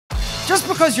Just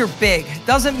because you're big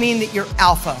doesn't mean that you're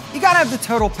alpha. You gotta have the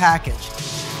total package.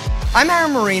 I'm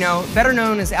Aaron Marino, better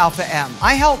known as Alpha M.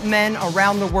 I help men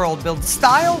around the world build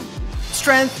style,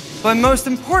 strength, but most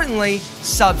importantly,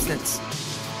 substance.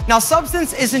 Now,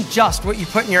 substance isn't just what you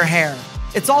put in your hair.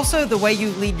 It's also the way you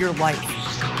lead your life.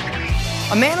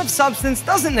 A man of substance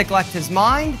doesn't neglect his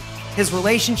mind, his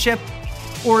relationship,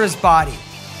 or his body.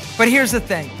 But here's the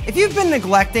thing, if you've been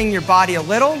neglecting your body a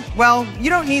little, well, you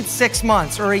don't need 6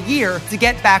 months or a year to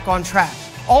get back on track.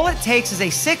 All it takes is a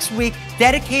 6-week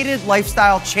dedicated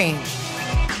lifestyle change.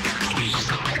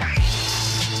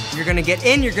 You're gonna get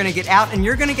in, you're gonna get out, and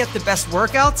you're gonna get the best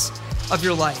workouts of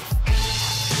your life.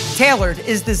 Tailored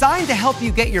is designed to help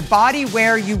you get your body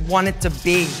where you want it to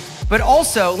be, but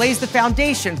also lays the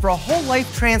foundation for a whole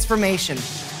life transformation.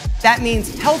 That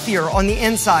means healthier on the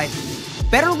inside,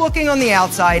 better looking on the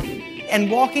outside, and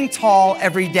walking tall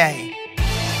every day.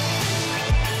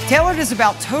 Tailored is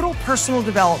about total personal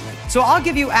development, so I'll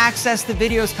give you access to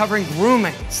videos covering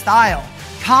grooming, style,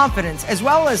 confidence, as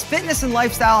well as fitness and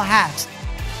lifestyle hacks.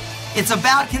 It's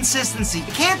about consistency.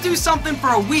 You can't do something for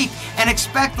a week and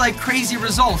expect like crazy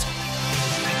results.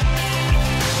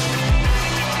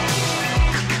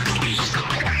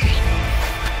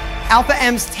 Alpha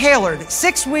M's Tailored,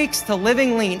 6 weeks to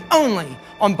living lean, only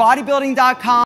on Bodybuilding.com.